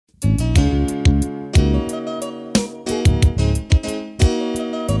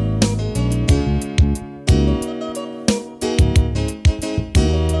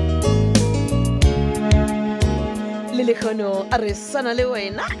lekgono a re sana le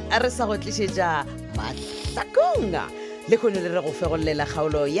wena a re sa go tlišetša mahlakonga lekgono le re go fegolela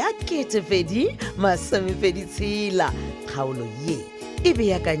kgaolo ya 2026 kgaolo ye e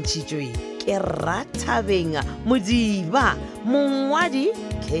beakantšhitšwe ke rathabeng modiba mongwadi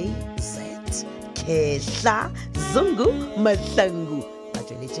KZ Kehla Zungu Mahlangu ba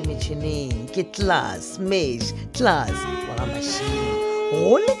tšweletše metšhineng ke class mesh class wa ga mašini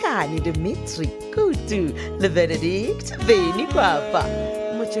go lekane Dimitri Kutu le Benedict Beni Kwapa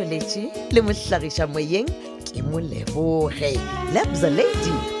motšweletši le mohlagiša moyeng ke Moleboge Lebza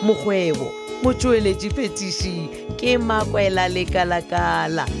Lady Mokgwebo motšweletši phetiši ke Makwela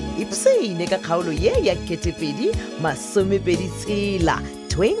Lekalakala ipseine ka kgaolo ye ya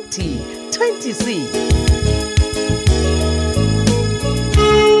 2026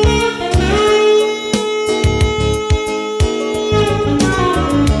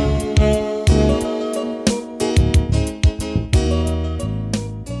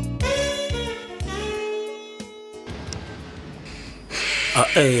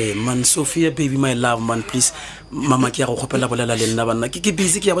 man Sophia baby my love man please mama ke ya go khopela bolela le nna bana ke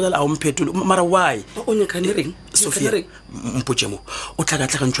busy ke ya bolela a mphetolo mara why o nyakane reng Sophia mpotšemo o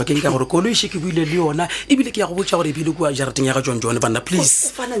tlhakatlhagantšhwa ke ka gore kolo e ke buile le yona ebile ke ya go botša gore ebile kwa jarateng ya ga John bana please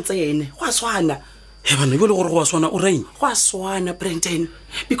o fana ntse ene go a swana he bana go le gore go a swana o rain go a swana Brendan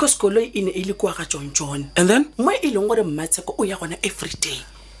because kolo e ne e le kwa ga John and then mo e leng gore mmatseko o ya gona every day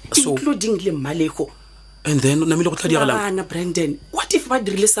So- including le Malehu and then namile go tlhadiagalang bana Brendan what if ba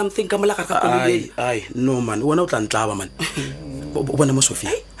dirile something ka mola ga ga kolo le ai no man wona o tla ntlaba man bona mo Sophia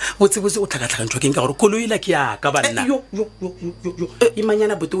botse o tlhakatlhagantšhwa ke ka gore kolo ile ke ya ka banna yo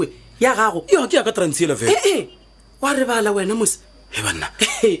imanyana botwe ya gago yo ke ya ka transela ve wa re bala wena mos he banna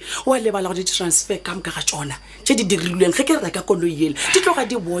wa lebala go di transfer ka mo ka ga tsona tše di dirilweng ge ke re ka kolo yele di tloga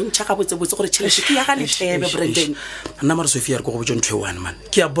di bontšha ga botsebotse gore tšhelete ke ya ga lethebe Brendan nna mare Sophia re go botša ntho e one man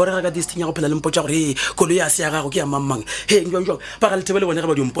ke ya borega ka disting ya go phela le mpotša gore kolo ya se ya gago ke ya mamang he njwang ba ga lethebe le bone ge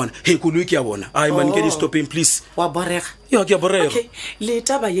ba di mpona he kolo ke ya bona ai man ke di stopping please wa borega yo ke ya borega okay le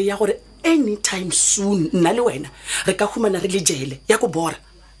taba ye ya gore anytime soon nna le wena re ka humana re le jele ya go bora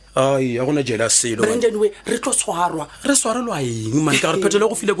ai ya gona jela selo man Brendan we re tlo tshwarwa re swarelwa eng man ka re phetelo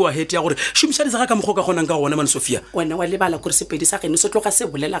go file go ahead ya gore shumisa di ka mokgo ka gonang ka gona man Sophia wena wa lebala gore sepedi sa gene se tloga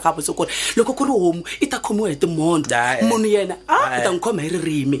se bolela ga botse gore loko kore homo e ta khomo ete mondo mono yena a ta nkhoma ire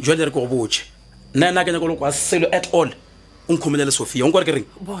rime jwale re go botše nna ke nyaka go kwa selo at all o nkhomelele Sophia o nkwa re ke reng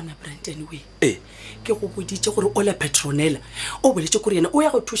bona Brendan we ke go boditse gore o le Petronella o boletse gore yena o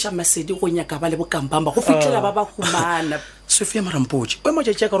ya go thusha masedi go nyaka ba le bokampamba go fitlela ba ba humana Sophia marampotše o mo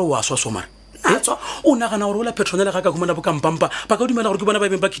tšetša ka re wa swa somara atswa o nagana gore o la Petronella ga ka humana bokampamba ba ka dumela gore ke bona ba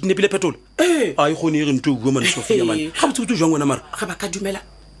beng ba kidnapile petolo ai gone e re nto go man Sophia man ga botse botse jwang wena mara ga ba ka dumela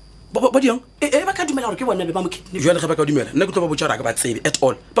ba diang ba ka dumela gore ke bona be ba mo kidnap jwale ge ba ka dumela nna ke tlo ba botša gore a ka ba tsebe at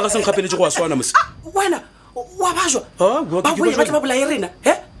all ba ka seng kgapeletse go a swana mose wena wa bajwa wa ba boe ba tla ba bolae rena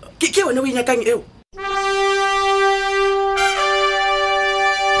ke wena o inyakang eo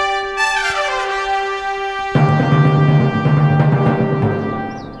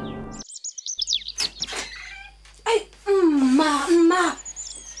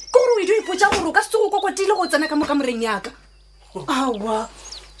gore o ka se go kokotile go tsena ka mo kamoreng yaka awa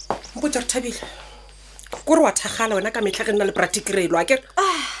mpotsa re thabile kore wa thagala wena ka metlha ge nna le pratikirelo a kere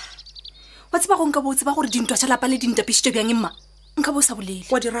wa tseba go nka botse ba gore dintwa tša lapa le dintapišitše bjang emma nka bo sa bolele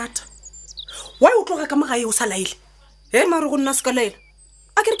wa di rata wa o tloga ka mogae o sa laele mare go nna se ka laela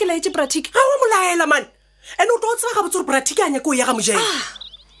a kere ke laetse pratic ga wa mo laela man ande o tlo o tseba ga botse gore pratic a nyako o ya ga mojeng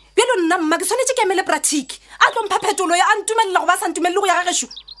bjalo nna mma ke tshwanetse ke emele pratic a tlompha phetolo ya a ntumelela go ba sa ntumelele go ya gagešo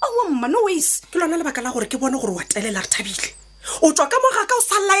aowa mma no ways ke lona lebaka la gore ke bone gore wa telela re thabile o tswa ka moga ka o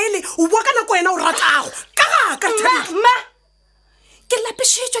sa laele o bua ka nako wena o ratago ka gaka mma ke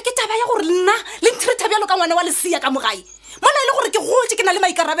lapišitšwe ke taba ya gore nna le nthireta bjalo ka ngwana wa lesia ka mogae mona e le gore ke gotse ke na le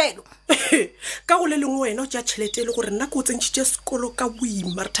maikarabelo ka go le lengwe wena o tšea tšhelete e le gore nna ke o tsentšhitše sekolo ka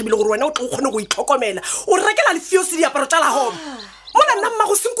boima re thabile gore wena o tlo o kgone go itlhokomela o rekela lefiosi diaparo tša lahoma mona nna mma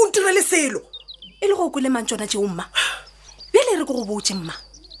go senko ntirele selo e le go kwele mantšona tšeo mma bjale re ko go botse mma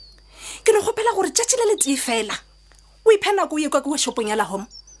ke no gopela gore tšatši le letee fela o iphe nako o ye kwa kua shopong ya lahoma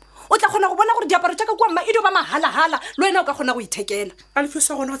o tla kgona go bona gore diaparo tša ka kua mma e dio ba mahala-hala le wena o ka kgona go ithekela a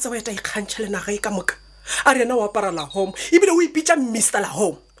lefiosa gona wa tseba eta ikgantšha le naga e ka moka a re ena o apara lahoma ebile o ipitša Mr.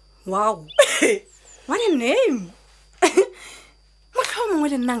 Lahoma wow what a name motlho mongwe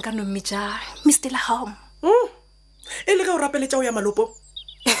le nna nka nommitša Mr. Lahoma e le ge o rapeletša o ya malopo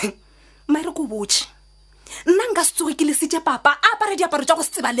maere ko botse nna nka se tsoge ke lesitša papa a apare diaparo tša go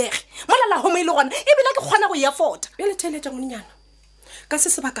se tsebalege mola Lahoma e le gona ebile ke kgona go e afford bjale theeletša ngonyana ka se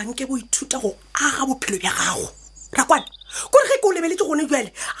sebakang ke bo ithuta go aga bophelo bja gago rakwana kore ge ke o lebeletse gone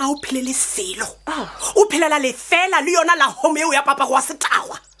jale a o phelele selo o phelela lefela le yona la home eo ya papa go wa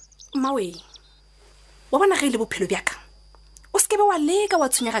setagwa mmawe wa bona ge ile bophelo bjaka o sekebe wa leka wa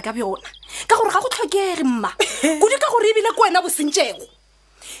tshwenyega ka bjona ka gore ga go tlhokege mma kudu ka gore ebile ke wena bosentšego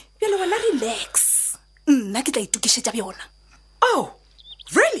bjale wena relax nna ke tla itukišetša bjona. Oh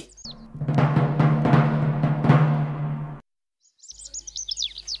really?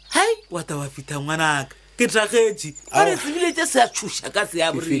 hai wa ta wa fita ngwanaka ke tragetše a re sebile se a tshuša ka se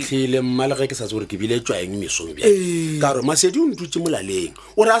ya boreng fihlile mmale ge ke sa tse gore ke bile tswaeng mesong bja ka gore masedi o ntutse molaleng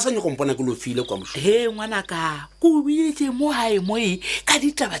o re a sanye gompona ke lofile kwa mošo he ngwanaka ko biletse mo hae moe ka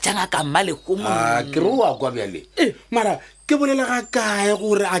ditaba tša ngaka Malehu ke re wa kwa bjale mara ke bolela ga kae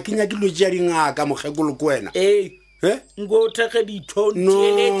gore a ke nyake dilo tšea dingaka mokgekolo ko wena ngo thege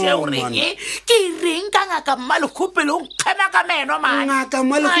dithontšheletse goreng ke reng ka ngaka Malehu pele o nkgema ka meno man ngaka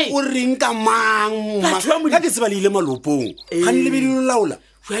Malehu o reng ka mang ka ke tseba le ile malopong ga ne le be di laola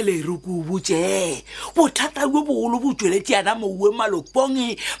jale re ko botse bothata bo bogolo bo tsweletse yana mouwe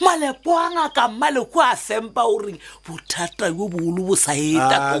malopong malepo a ngaka Malehu a sempa gore bothata bo bogolo bo sa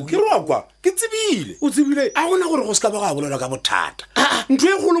eta ke re wa kwa ke tsebile o tsebile a gona gore go se ka ba ga bolela ka bothata ntho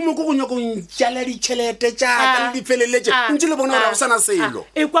e kgolo mo ko go nyako ntšala ditšhelete tšaka le difeleletse ntse le bona gore ga go sana selo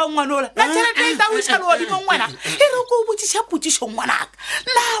e kwa ngwanola na tšhelete e taošalo godimo ngwana e re ko botsiša potsišo ngwanaka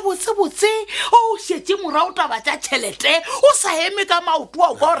na botsebotse o šetse morago taba tša tšhelete o sa eme ka maoto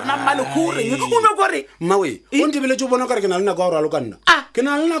ao ka gore na Malehu reng o me kore mmawe o ntebeletse o bona kare ke na le nako ya gore alo ka nna ke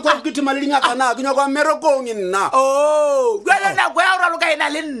na le nako ya ke thema le dingakana ke nyako ya mmerekong nna jale nako ya gore alo ka ena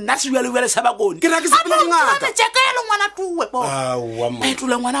le nna sebjalebjale sa bakone ke ra ke sepele dingaka tšekele ngwana tuwe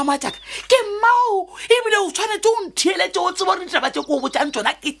etole ngwana matšaka ke mmao ebile o tshwanetse o ntheeletse o tseba gore ditaba tse ko o botšang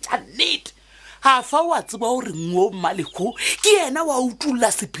tsona ke tša nnete ga fa wa tseba gore ngo Malehu ke yena wa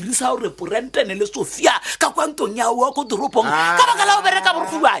utulla sephiri sa gore Brandon le Sophia ka kwantong ya wa ko toropong ka baka la o bereka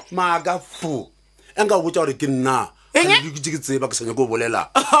borogwae maaka fu enka o botsa gore ke nna ke tseba ke sanya ko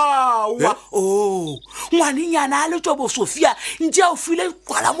bolela ngwanenyana a letšwa bo Sophia ntse a o file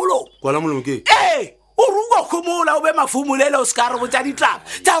kwala molomo ke o rungwa kgomola o be mafumolele o se ka re botsa ditaba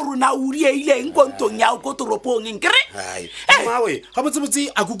tša rona o dieileng kontong ya o ko toropong nkere mawe ga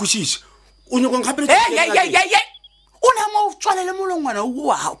botsebotse a kukušiša o nyakong gape o na mo o tswalele molongwana o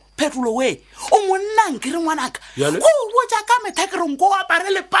wao phetolo we o monna nkere ngwanaka ko o botsa ka methakereng ko o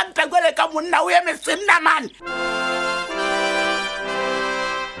apare lepanta kwele ka monna o eme senna mane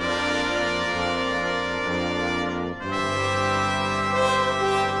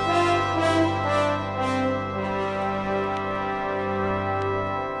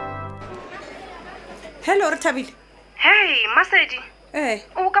hello re thabile hey masedi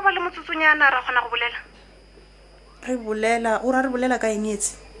o ka ba le motsutsonyana ra kgona go bolela re bolela o ra re bolela ka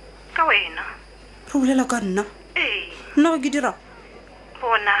engetse ka wena re bolela ka nna nna go ke dira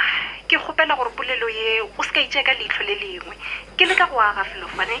bona ke kgopela gore polelo ye o se ka itšeka leitlho le lengwe ke le ka go aga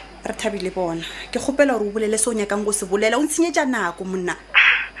felofane re thabile bona ke kgopela gore o bolele se o nyakang go se bolela o ntshenyetša nako monna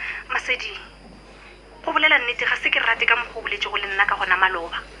masedi go bolela nnete ga se ke rate ka mokgwa o boletse go le nna ka gona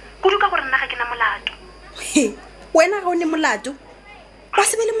maloba kudu ka gore nna ga ke na molato wena ga o ne molato wa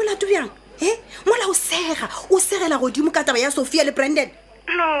se be le molato bjang mola o segela godimo ka taba ya Sophia le Brandon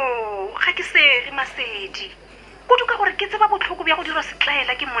no ga ke sege masedi kudu ka gore ke tseba botlhoko bja go dirwa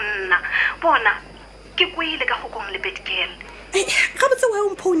setlaela ke monna bona ke kwele ka gokong le bad girl ga botse wa o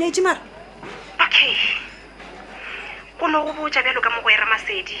mphounetse mara okay go no go botsa bjalo ka mo go era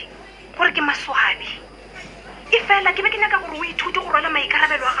masedi gore ke maswabi e fela ke be ke nyaka gore o ithute go rwala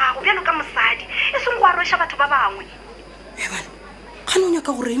maikarabelo a gago bjalo ka mosadi e seng go arwesha batho ba bangwe bana ga no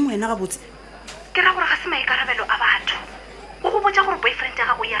nyaka gore eng wena ga botse ke ra gore ga se maikarabelo a batho o go botsa gore boyfriend ya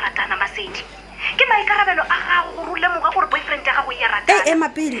gago e a ratana masedi ke maikarabelo a gago gore o lemoga gore boyfriend ya gago e a ratana ema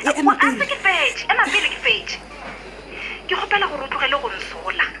pele ke fetše ke kgopela gore o tlogele go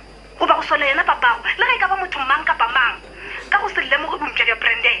nsola goba go sola yena papago le ga e ka ba motho mang kapa mang ka go se lemoge bompša bja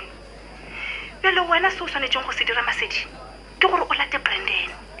Brandon bjale wena se o swanetšeng go se dira masedi ke gore o late Brandon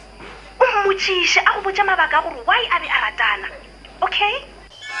o mmotšiše a go botša mabaka a gore why a be a ratana okay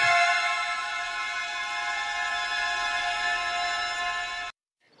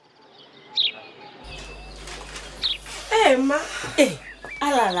ma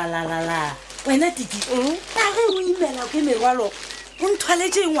alalalala wena tiki ka ge o imela ke merwalo o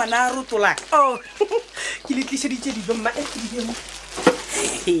nthwaletše ngwana a rotolaka ke le tlišeditše dijo mma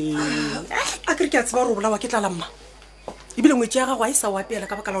a kere ke a tseba gore o bolawa ke tlala mma ebile ngwetse ya gago a e sa o apeela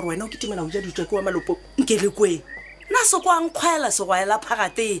ka baka la gore wena o ketemela go ja dijo ke wa malopo nke le kwe nna se ko a nkgwaela segwaela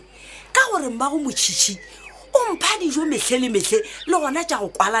phagate ka gore mma go motšhitšhi o mpha dijo metlhe le metlhe le gona tša go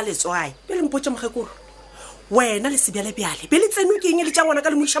kwala letswae pele mpotse mogekolo wena le sebjalebjale be le tseno ke eng le tša ngwana ka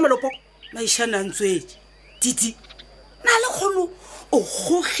le moiša malopo maišanantswetse titi na le kgono o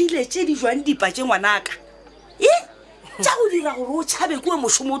gogile tše di jwang dipatše ngwanaka tša go dira gore o tšhabe kuwe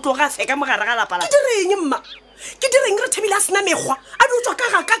mošomo o tloga feka mogare ga lapala ke direng mma ke direng re thabile a sena mekgwa a di o tswa ka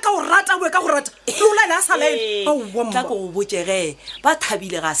gaka ka go rata boe ka go rata le o laele a sa laele tla ko go botsege ba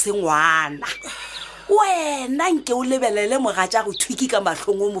thabile ga se ngwana wena nke o lebelele moga tša go thwiki ka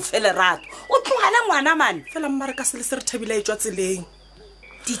mahlong o mo fe lerato o tlogele ngwana mane fela mmare ka sele se re thabile e tswa tseleng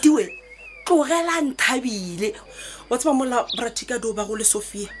titiwe tlogela nthabile wa tseba mola bratika do ba go le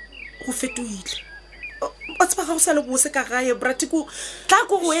Sofia go fetoile wa tseba ga go sa le bose ka gae bratiko tla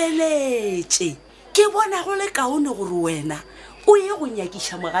ko go eletše ke bona go le kaone gore wena o ye go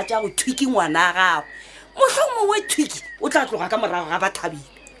nyakiša moga tša go thwiki ngwana gago mohlong mongwe thwiki o tla tloga ka morago ga bathabile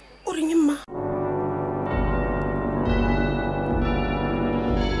o reng mma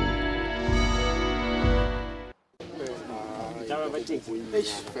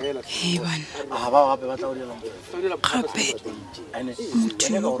Hey bana gape motho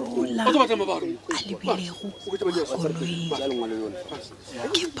ola a lebilego koloing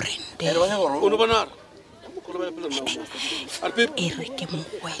ke Brandon e re ke mo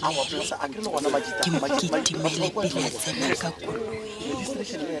boelele ke mo kitimele pele a tsena ka koloi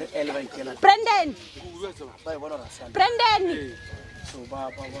Brandon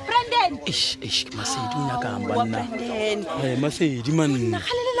Masedi o nyakang banna Masedi man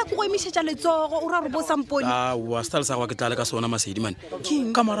nagalelela ko go emišetša letsogo o ra re bo sampone aowa style sa go ke tlale ka sona Masedi man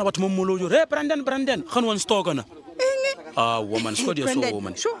ka mara batho mo mmolojo re Brandon gane one stokana aowa man skodia so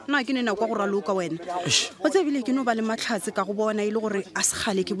man na ke nena kwa go raloka wena go tsebile ke no ba le matlhatse ka go bona ile gore a se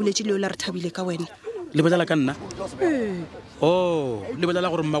gale ke boletše leo la re thabile ka wena le bolela ka nna le bolela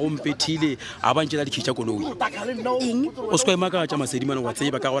gore mmagompethile a bantšela dikgetša koloi o se kwa emakatša Masedi mane wa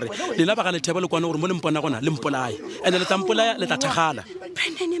tseba ka gore lela ba ga letheba le kwane gore mo lempona gona le mpolae ande le tlampolaya le tla thagala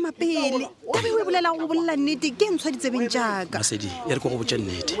Brandon ema pele tabe o bolela go bolela nnete ke ntshwa ditsebeng jaaka Masedi e re ko go botše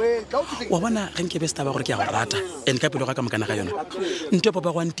nnete wa bona ge nkebe se taba gore ke ya go rata and ka pelo ga ka mokana ga yona nto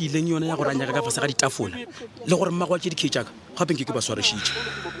papa go antileng yona ya go ranyaka ka fase ga ditafola le gore mmago wa tše dikgetšaka gape nke ke ba swarešitše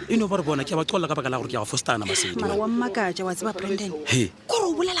e no ba re bona ke ba tlolela ka baka la gore ke ya go fostana Masedi mara wa mmakatša wa tseba Brandon kore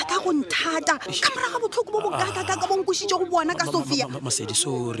o bolela ka go nthata ka moraga botlhoko bo bokaka ka bonkošitše go bona ka Sofia Masedi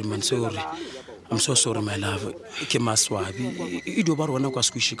sorry man sorry I'm so sorry my love ke maswabi e dio ba rona kwa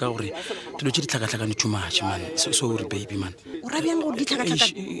squish ka gore dilo tše di tlhakatlhakane too much man sorry baby man o ra bjang gore di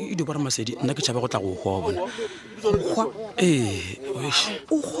tlhakatlhakane e dio ba re Masedi nna ke tšhaba go tla go goa bona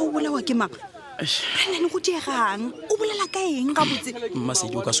o go bolawa ke mang Brandon go tšegang o bolela ka eng ga botse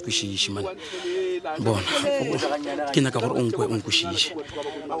Masedi o ka squishiše man bona ke nyaka gore o nkwešiše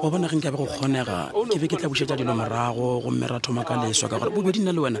wa bona ge nkabe go kgonega ke be ke tla bušetša dilo morago gomme ra thoma ka leswa ka gore bobedi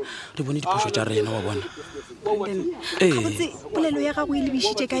nna le wena re bone diphošo tša rena wa bona ga botse polelo ya gago e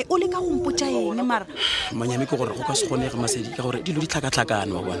lebišitše kae o le ka gompotša eng mara manyame ke gore go ka se kgonege Masedi ka gore dilo di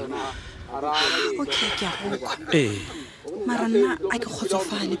tlhakatlhakane wa bona okay ke a gokwa mara nna a ke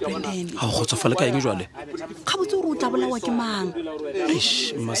kgotsofale Brandon ga o kgotsofale ka eng jwale ga botse gore o tla bolawa ke mang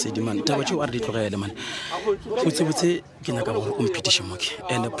Masedi man taba tšeo a re di tlogele man botsebotse ke nyaka gore o mphetiše moke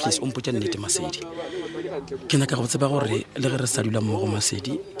and please o mpotša nnete Masedi ke nyaka go tseba gore le ge re sa dula mmogo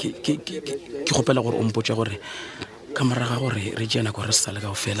Masedi ke kgopela gore o mpotše gore ka moraga gore re tšea nako re se sa le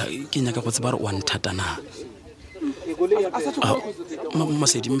kao fela ke nyaka go tseba gore wa nthatana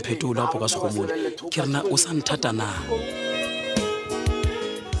Masedi mphetola po ka segomole ke rena o sa nthatana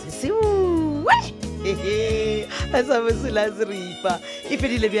a sa bosela seripa e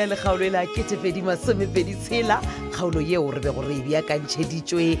fedile bjale kgaolo e la ketefedi masomepedi tshela kgaolo yeo re be gore e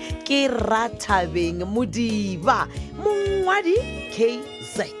beakantšheditšwe ke Rathabeng Modiba mongwadi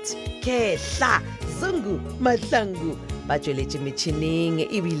KZ Kehla Zungu Mahlangu ba tšweletše metšhineng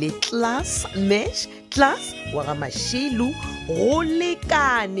ebile class mesh class wa ga Mashilu go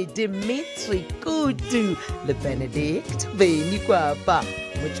lekane Dimitri Kutu le Benedict Beni Kwapa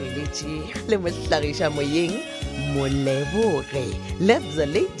motsweletši le mohlagiša moyeng Moleboge Lebza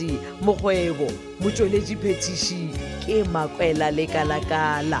Lady Mokgwebo motsweletši phetiši ke Makwela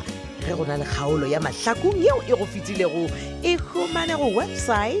Lekalakala ge go na le kgaolo ya mahlakong yeo e go fitilego e humane go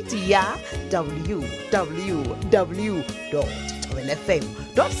website ya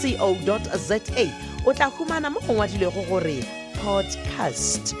www.tywelefm.co.za o tla humana mo go ngwadilego gore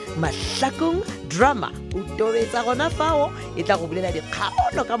podcast mahlakong drama o tobetsa gona fao e tla go bolela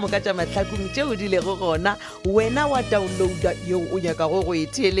dikgaolo ka moka tša mahlakong tšeo di lego gona wena wa downloada yeo o nyaka go e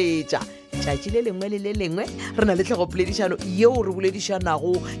theeletša tšatši le lengwe le le lengwe re na le tlhagopoledišano yeo re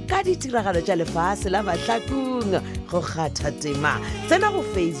boledišanago ka ditiragalo tša lefase la mahlakong go kgatha tema. Tsena go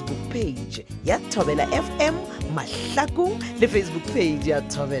Facebook page ya Thobela FM Mahlakong le Facebook page ya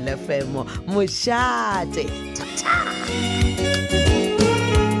Thobela FM Mošate. Ta-ta!